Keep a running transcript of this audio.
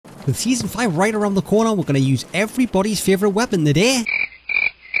With Season 5 right around the corner, we're going to use everybody's favourite weapon today.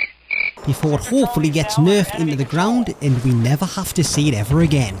 Before it hopefully gets nerfed into the ground and we never have to see it ever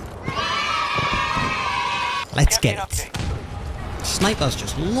again. Let's get it. Sniper's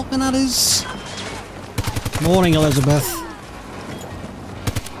just looking at us. Morning, Elizabeth.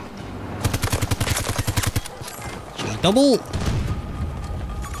 G-double.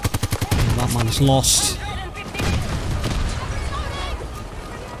 That man's lost.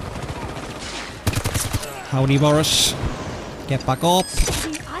 Howdy, Boris. Get back up.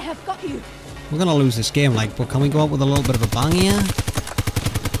 I have got you. We're gonna lose this game, like, but can we go out with a little bit of a bang here?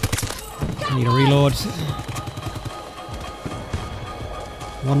 I need a reload.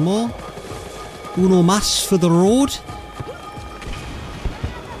 One more. Uno mas for the road.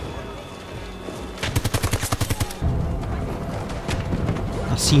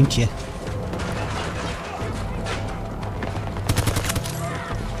 I seen you.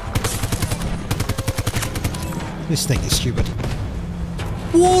 This thing is stupid.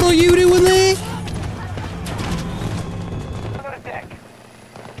 What are you doing there?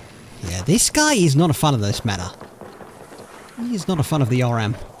 Yeah, this guy is not a fan of this meta. He is not a fan of the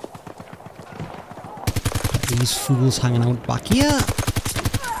RM. These fools hanging out back here.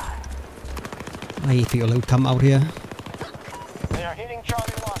 I hate people who come out here. They are hitting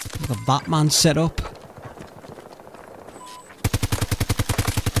Charlie 1. The Batman setup.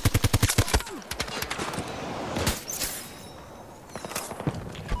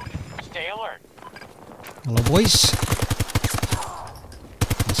 Stay alert. Hello, boys.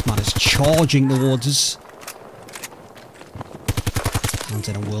 This man is charging towards us. He's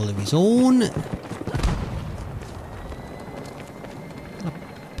in a world of his own. A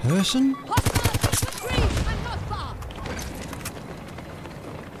person?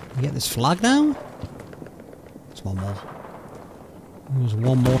 We get this flag now? There's one more. There's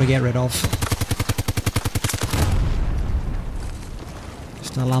one more to get rid of.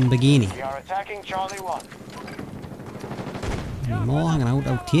 Just a Lamborghini. We are attacking Charlie 1. Any more hanging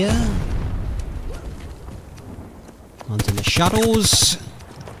out here? One's in the shadows.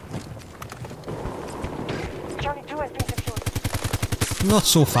 Charlie 2 has been secured. Not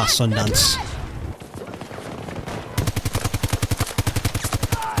so fast, Sundance.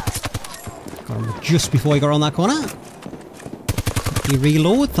 Got him just before he got on that corner. You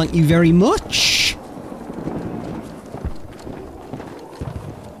reload, thank you very much.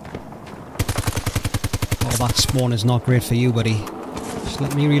 Oh, that spawn is not great for you, buddy. Just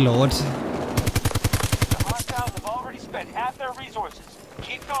let me reload. The hostiles have already spent half their resources.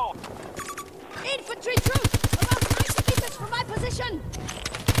 Keep going. Infantry troops! About 90 meters from my position!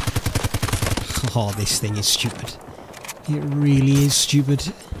 Oh, this thing is stupid. It really is stupid.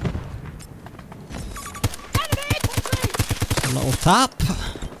 Enemy infantry! A little tap.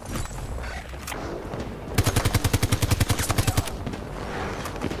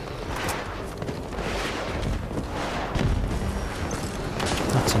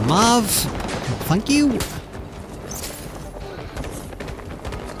 That's a Mav. Thank you.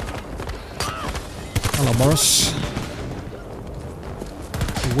 Hello, Boris.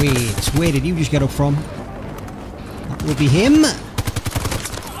 Wait, where did you just get up from? That would be him.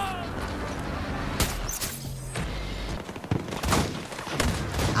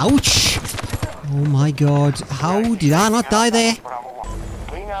 Ouch! Oh my god, how did I not die there?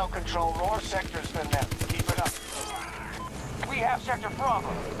 We now control more sectors than them. Keep it up. We have Sector Bravo.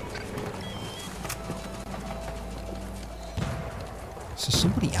 Is there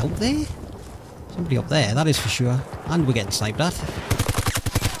somebody out there? Somebody up there, that is for sure. And we're getting sniped at.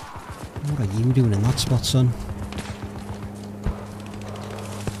 What are you doing in that spot, son?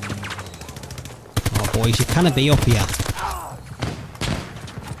 Oh boys, you cannot be up here.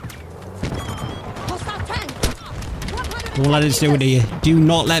 Hostile tank! Don't let us do it to you. Do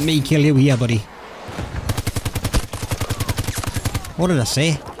not let me kill you here, buddy. What did I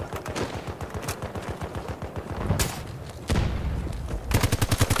say?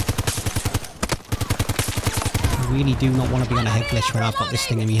 I really do not want to be on a head glitch when I've got this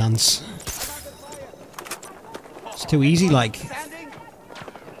thing in my hands. It's too easy, like.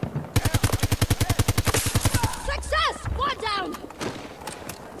 Success! One down!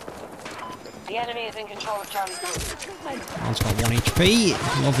 The enemy is in control of Charlie 2. One's got 1 HP.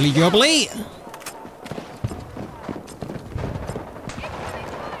 Lovely jubbly.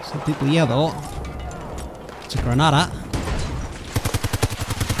 Some people here though. It's a granada.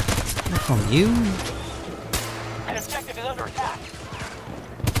 Not from you. An objective is under attack.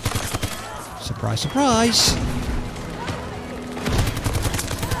 Surprise, surprise.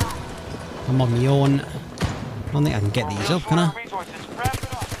 I'm on my own. I don't think I can get these up, can I? Resources. Wrap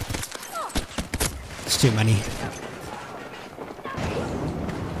it up. It's too many.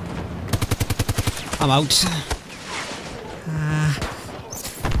 I'm out.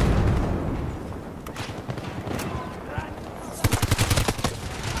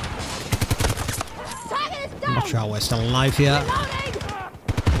 I'm not sure we're still alive here.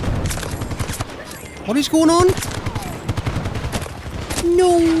 What is going on?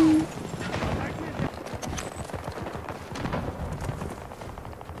 No!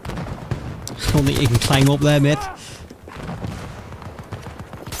 I don't think you can climb up there, mate.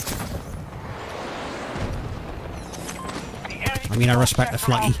 I mean, I respect the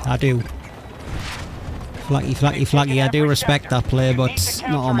Flacky, I do. Flacky, I do respect that play, but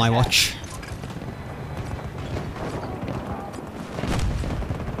not on my watch.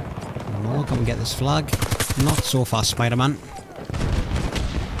 No, can we get this flag? Not so fast, Spider-Man.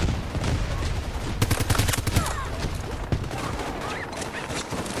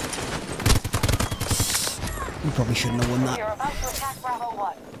 We probably shouldn't have won that. You're about to attack Bravo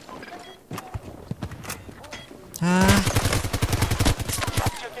 1.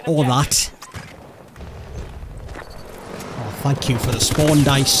 All that. Oh, thank you for the spawn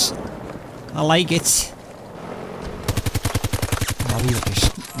dice. I like it. Oh, we were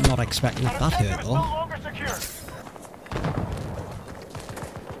just not expecting it that hurt though.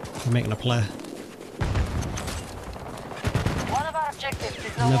 We're making a play. One of our objectives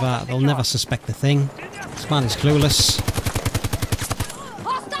is no longer They'll secure. never suspect a thing. This man is clueless.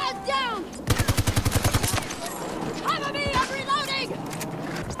 Hostiles down! Cover me, I'm reloading!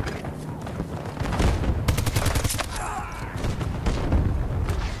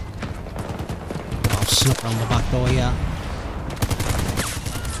 Oh, I've snuck round the back door, yeah.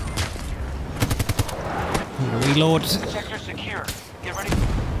 Need to reload. Sector secure. Get ready.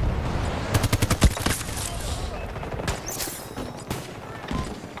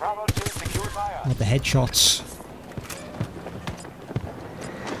 Bravo 2 secured by us. With the headshots.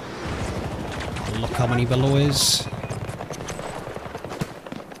 Oh, look how many below is.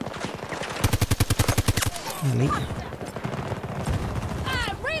 Really?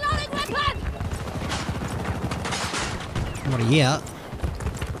 I'm reloading weapon! What are you at?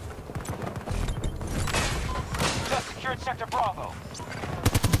 Just secured sector Bravo.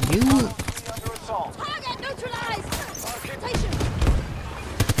 You? Under assault. Target neutralized! Station!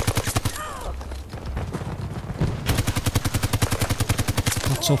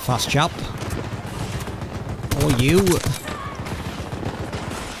 Not so fast, chap. Or you.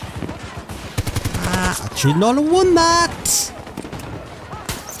 I should not have won that!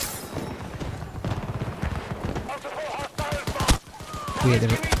 Wait,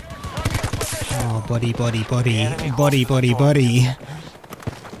 oh, buddy. Dead!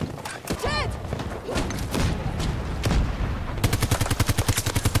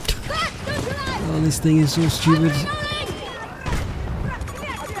 Back! Neutralized! Oh, this thing is so stupid. Reloading!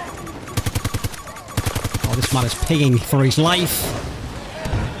 Oh, this man is pinging for his life.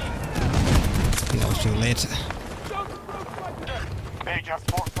 I think I was too late. Major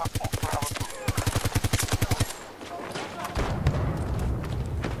force up for Bravo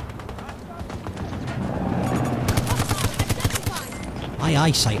 2. Aye,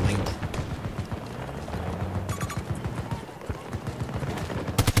 aye, sightline.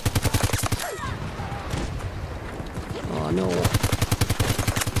 Oh no.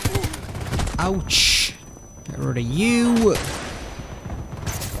 Ouch. Get rid of you.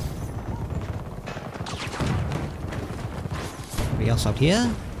 Anybody else out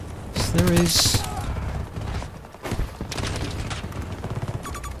here? Yes, there is.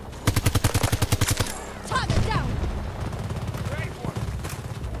 Target down!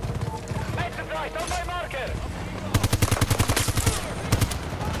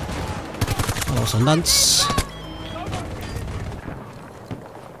 Hello, Sundance.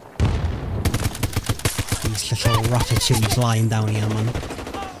 These little ratatouilles lying down here, man.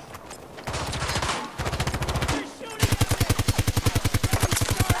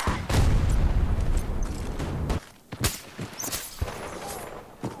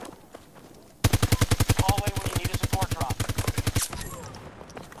 Hallway when you need a support drop.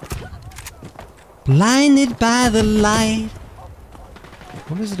 Blinded by the light.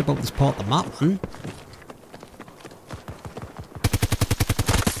 What is it about this part of the map, man?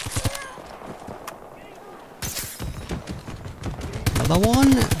 Another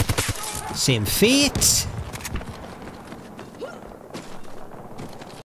one. Same fate.